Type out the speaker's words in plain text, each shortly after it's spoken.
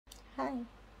Hi,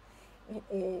 it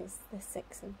is the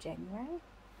 6th of January.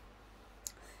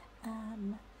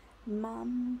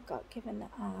 Mom got given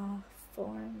a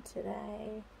form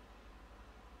today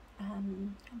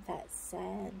that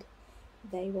said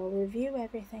they will review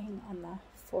everything on the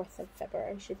 4th of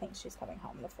February. She thinks she's coming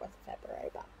home the 4th of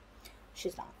February, but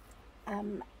she's not.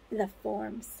 The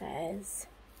form says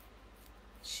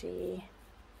she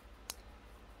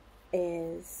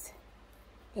is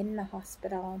in the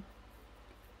hospital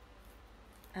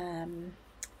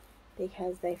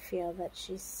because they feel that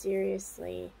she's serious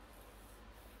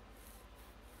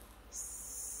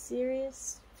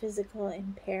physical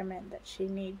impairment, that she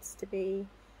needs to be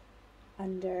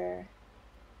under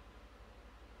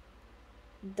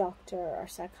doctor or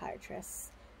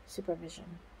psychiatrist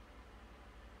supervision.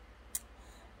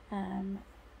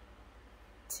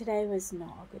 Today was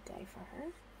not a good day for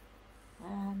her.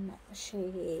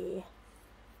 She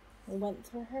went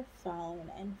through her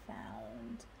phone and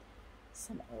found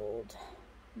some old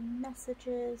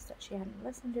messages that she hadn't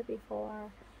listened to before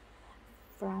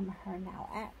from her now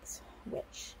ex,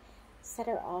 which set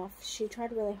her off. She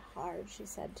tried really hard, she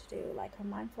said, to do like her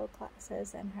mindful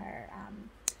classes and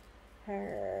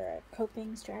her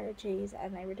coping strategies,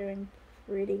 and they were doing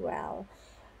pretty well.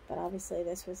 But obviously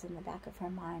this was in the back of her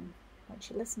mind when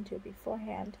she listened to it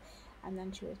beforehand, and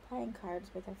then she was playing cards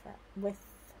with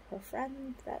her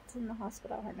friend that's in the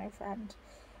hospital, her new friend,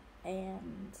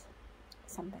 and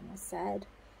something was said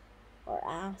or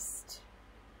asked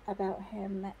about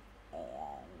him,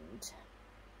 and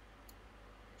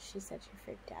she said she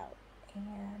freaked out,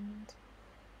 and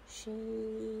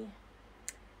she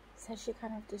said she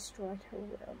kind of destroyed her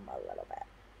room a little bit,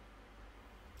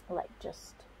 like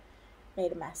just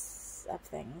made a mess of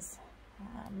things.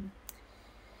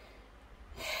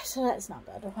 So that's not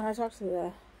good. When I talked to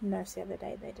the nurse the other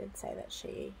day, they did say that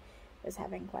she was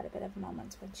having quite a bit of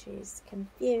moments when she's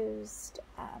confused,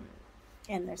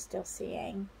 and they're still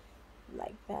seeing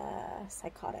like the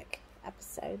psychotic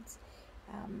episodes.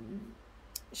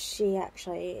 She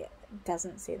actually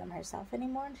doesn't see them herself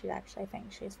anymore, and she actually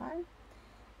thinks she's fine.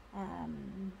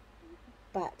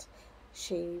 But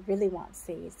she really wants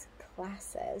these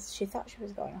classes. She thought she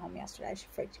was going home yesterday. She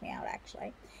freaked me out,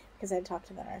 actually, because I talked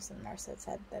to the nurse, and the nurse had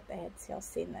said that they had still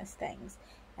seen these things.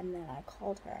 And then I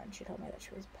called her, and she told me that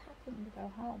she was packing to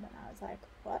go home, and I was like,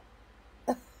 what?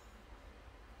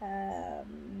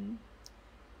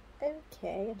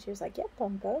 Okay. And she was like, yep,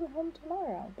 I'm going home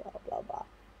tomorrow, blah, blah, blah.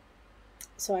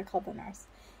 So I called the nurse,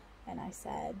 and I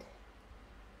said,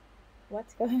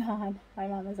 what's going on? My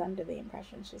mom is under the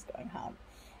impression she's going home.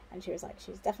 And she was like,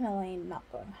 she's definitely not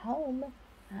going home.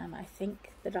 I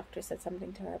think the doctor said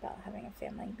something to her about having a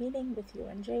family meeting with you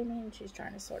and Jamie, and she's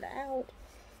trying to sort it out.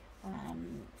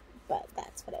 But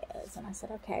that's what it is. And I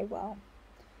said, okay, well,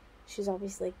 she's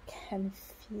obviously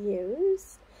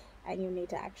confused, and you need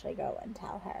to actually go and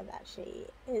tell her that she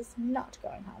is not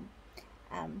going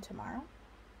home tomorrow.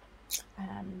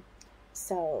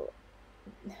 So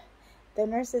the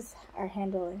nurses are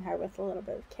handling her with a little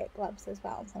bit of kid gloves as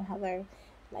well. Somehow they're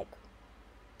like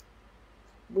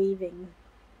weaving,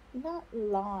 not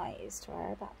lies to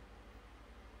her, but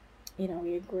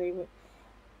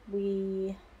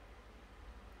we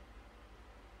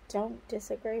don't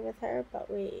disagree with her,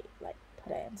 but we like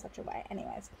put it in such a way.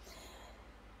 Anyways,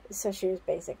 so she was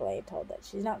basically told that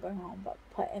she's not going home, but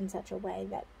put in such a way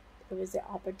that it was the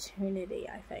opportunity,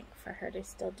 I think, for her to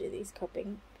still do these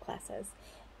coping classes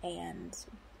and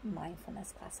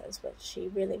mindfulness classes, which she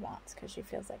really wants, because she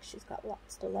feels like she's got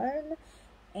lots to learn,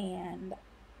 and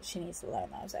she needs to learn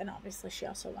those. And obviously she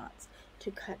also wants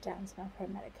to cut down some of her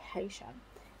medication.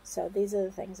 So these are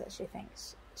the things that she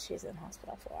thinks she's in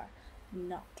hospital for,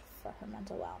 not for her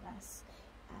mental wellness.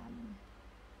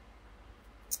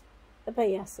 But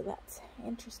yeah, so that's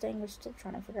interesting. We're still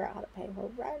trying to figure out how to pay her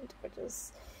rent, which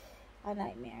is a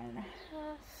nightmare and a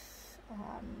half.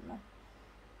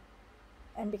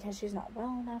 And because she's not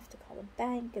well enough to call the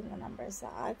bank, and the numbers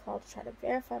that I called to try to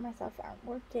verify myself aren't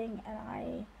working, and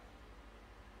I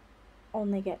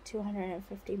only get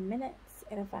 250 minutes,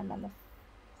 and if I'm on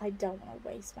I don't want to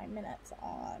waste my minutes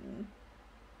on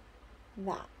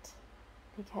that,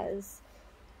 because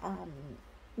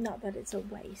not that it's a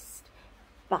waste,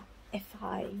 but if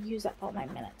I use up all my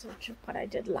minutes, which is what I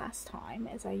did last time,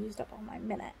 is I used up all my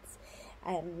minutes,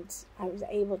 and I was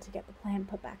able to get the plan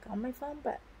put back on my phone,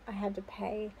 but I had to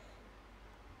pay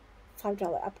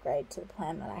 $5 upgrade to the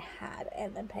plan that I had,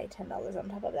 and then pay $10 on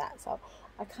top of that. So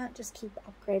I can't just keep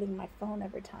upgrading my phone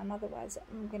every time, otherwise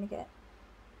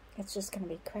it's just gonna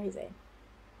be crazy.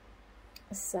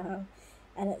 So,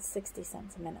 and it's 60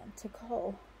 cents a minute to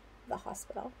call the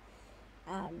hospital.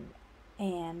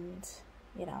 And,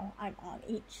 you know, I'm on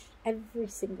every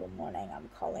single morning I'm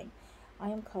calling. I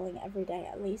am calling every day,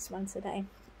 at least once a day,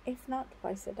 if not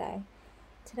twice a day.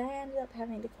 Today I ended up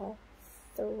having to call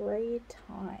 3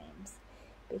 times,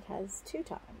 because 2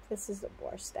 times, this is the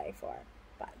worst day for it,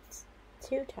 but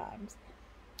 2 times,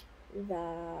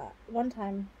 the one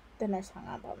time the nurse hung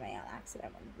up on me on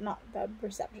accident, not the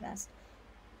receptionist,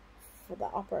 for the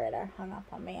operator hung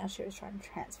up on me as she was trying to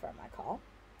transfer my call.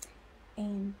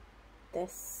 And the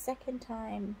second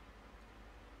time,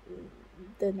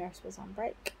 the nurse was on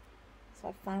break, so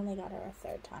I finally got her a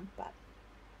 3rd time, but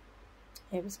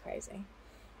it was crazy.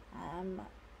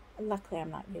 Luckily I'm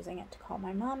not using it to call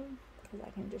my mom, because I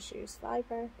can just use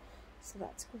Viber, so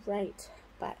that's great.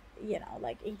 But, you know,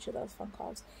 like, each of those phone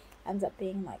calls ends up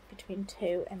being like between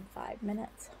 2 and 5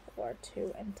 minutes, or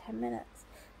 2 and 10 minutes,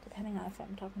 depending on if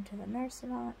I'm talking to the nurse or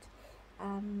not.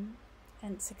 And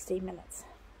 60 minutes,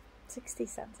 60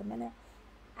 cents a minute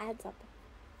adds up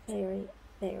very,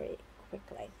 very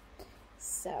quickly.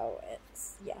 So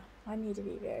it's, yeah, I need to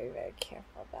be very, very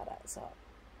careful about it. So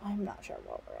I'm not sure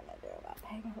what we're going to do about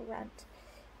paying her rent.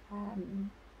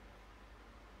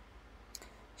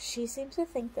 She seems to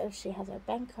think that if she has her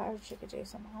bank card, she could do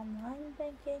some online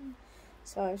banking.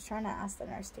 So I was trying to ask the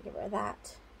nurse to give her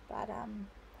that, but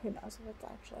who knows if it's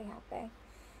actually happening.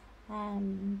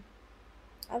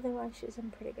 Otherwise, she's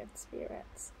in pretty good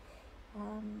spirits.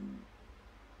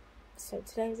 So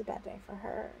today was a bad day for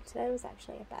her. Today was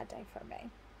actually a bad day for me.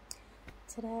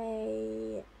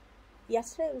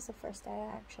 Yesterday was the first day I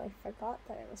actually forgot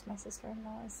that it was my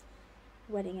sister-in-law's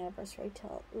wedding anniversary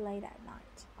till late at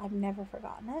night. I've never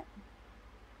forgotten it,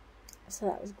 so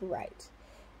that was great.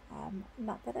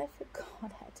 Not that I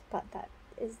forgot it, but that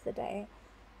is the day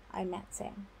I met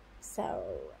Sam.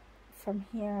 So from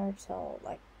here till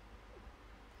like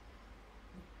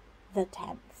the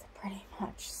 10th pretty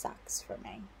much sucks for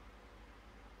me.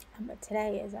 But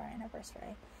today is our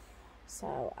anniversary,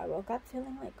 so I woke up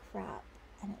feeling like crap,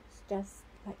 and it's just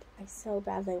like I so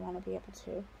badly want to be able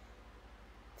to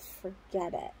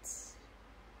forget it,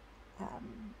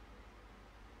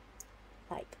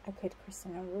 like I could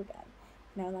Christina Rubin.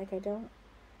 You know, like I don't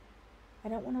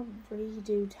want to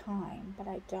redo time, but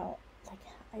I don't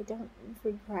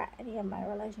regret any of my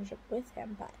relationship with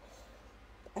him, but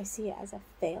I see it as a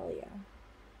failure.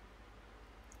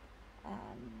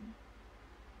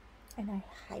 And I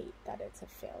hate that it's a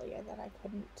failure, that I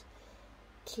couldn't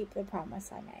keep the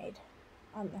promise I made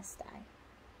on this day.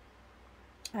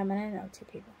 And I know 2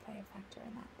 people play a factor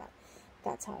in that, but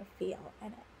that's how I feel.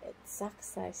 And it sucks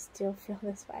that I still feel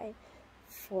this way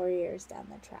 4 years down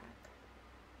the track.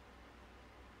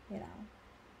 You know,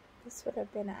 this would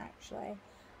have been actually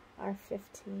our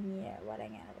 15-year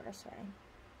wedding anniversary.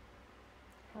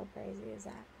 How crazy is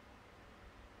that?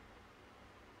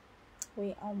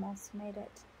 We almost made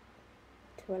it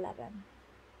to 11.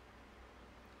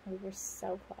 We were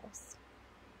so close.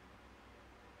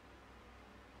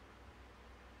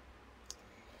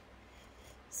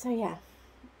 So yeah,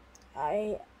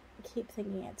 I keep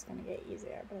thinking it's going to get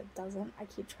easier, but it doesn't. I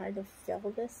keep trying to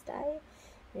fill this day,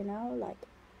 you know, like,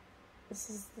 this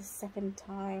is the 2nd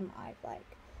time I've,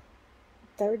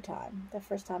 3rd time. The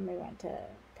first time we went to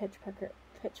Pitch Perfect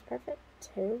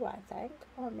 2, I think,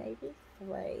 or maybe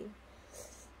 3,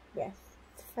 with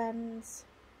friends.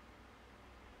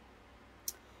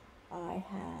 I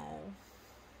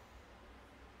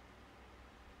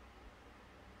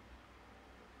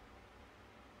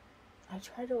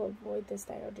try to avoid this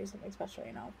day or do something special,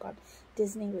 you know. God,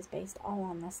 Disney was based all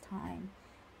on this time.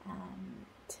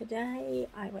 Today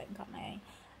I went and got my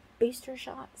booster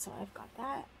shot, so I've got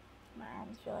that. My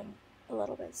arm's feeling a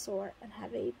little bit sore and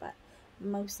heavy, but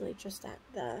mostly just at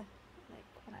the,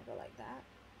 when I go like that,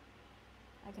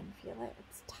 I can feel it.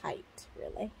 It's tight,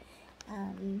 really.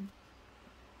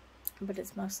 But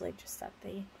it's mostly just at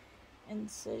the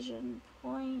incision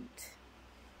point.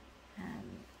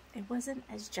 It wasn't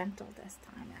as gentle this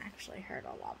time. It actually hurt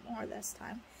a lot more this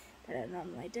time than it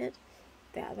normally did.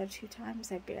 The other 2 times,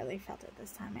 I barely felt it.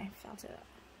 This time, I felt it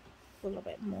a little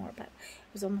bit more, but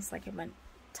it was almost like it went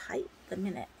tight the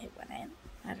minute it went in.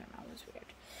 I don't know, it was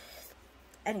weird.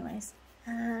 Anyways,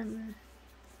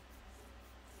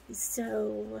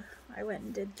 so I went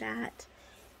and did that,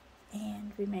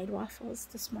 and we made waffles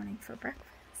this morning for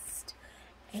breakfast,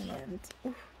 and,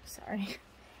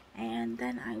 and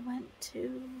then I went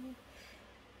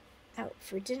out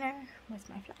for dinner with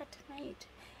my flatmate,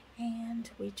 and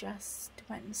we just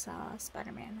went and saw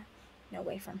Spider-Man No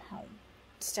Way From Home.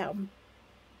 So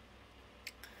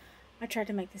I tried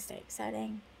to make this day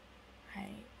exciting.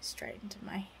 I straightened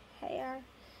my hair.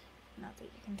 Not that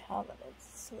you can tell that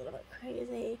it's a little bit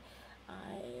crazy.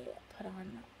 I put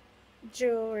on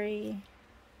jewelry.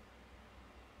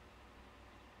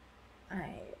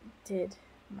 I did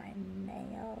my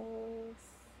nails.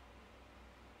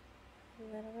 A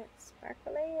little bit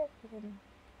sparkly, if you can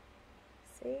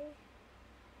see.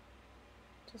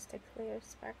 Just a clear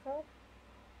sparkle.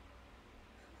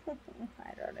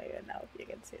 I don't even know if you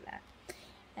can see that.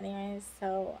 Anyways,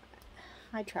 so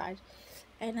I tried,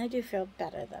 and I do feel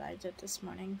better than I did this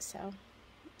morning, so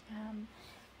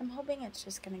I'm hoping it's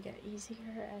just gonna get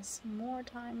easier as more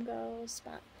time goes,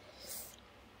 but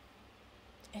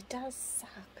it does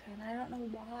suck, and I don't know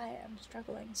why I'm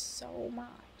struggling so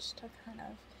much to kind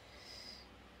of,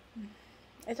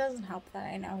 it doesn't help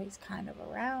that I know he's kind of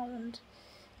around.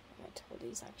 I told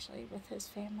he's actually with his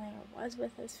family, or was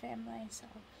with his family, so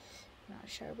I'm not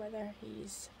sure whether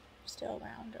he's still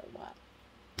around or what.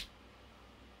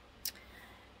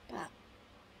 But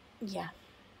yeah,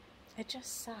 it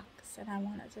just sucks, and I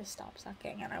want it to stop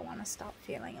sucking, and I want to stop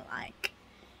feeling like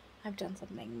I've done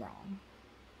something wrong.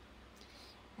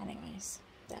 Anyways,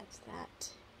 that's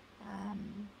that.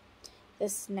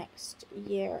 This next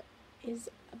year is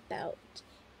about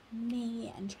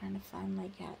me and trying to finally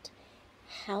get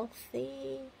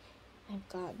healthy. I've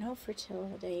got no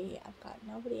fertility. I've got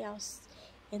nobody else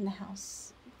in the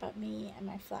house but me and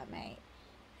my flatmate,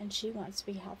 and she wants to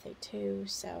be healthy too,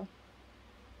 so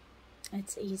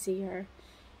it's easier.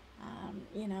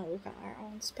 You know, we've got our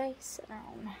own space and our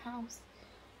own house,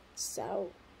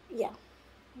 so yeah,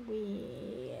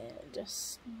 we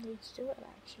just need to do it.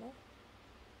 Actually,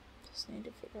 just need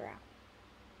to figure out.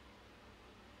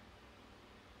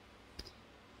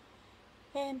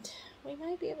 And we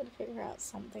might be able to figure out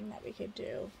something that we could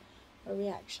do where we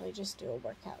actually just do a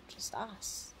workout, just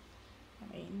us. I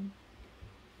mean,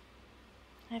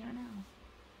 I don't know.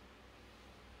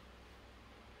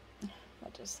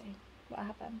 We'll just see what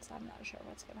happens. I'm not sure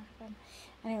what's going to happen.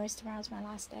 Anyways, tomorrow's my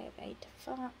last day of 8 to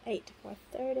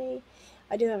 4:30.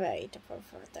 I do have an 8 to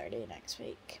 4:30 next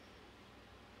week.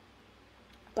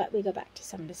 But we go back to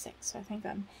 7 to 6. So I think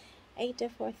I'm 8 to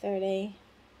 4:30.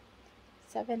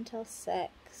 7 till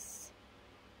 6.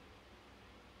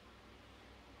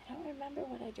 I don't remember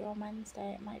what I do on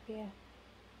Wednesday. It might be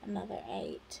another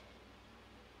 8.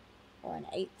 Or an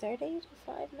 8:30 to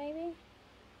 5 maybe?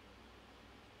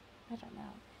 I don't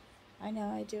know. I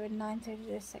know I do a 9:30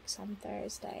 to 6 on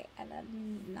Thursday. And a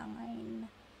 9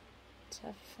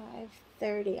 to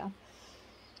 5:30 on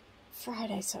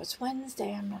Friday. So it's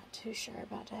Wednesday. I'm not too sure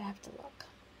about it. I have to look.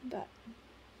 But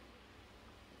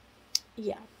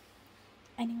yeah.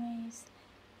 Anyways,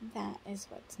 that is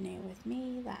what's new with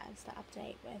me. That is the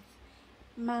update with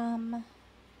Mom.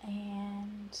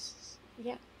 And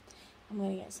yeah, I'm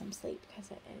going to get some sleep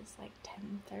because it is like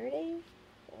 10:30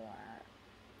 or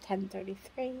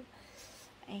 10:33.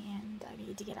 And I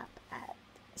need to get up at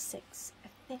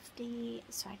 6:50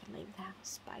 so I can leave the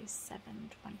house by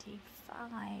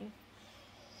 7:25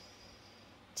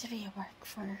 to be at work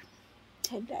for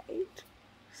 10 to 8.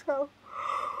 So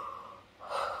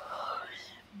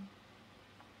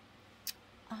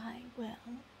I will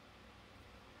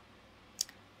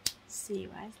see you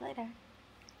guys later.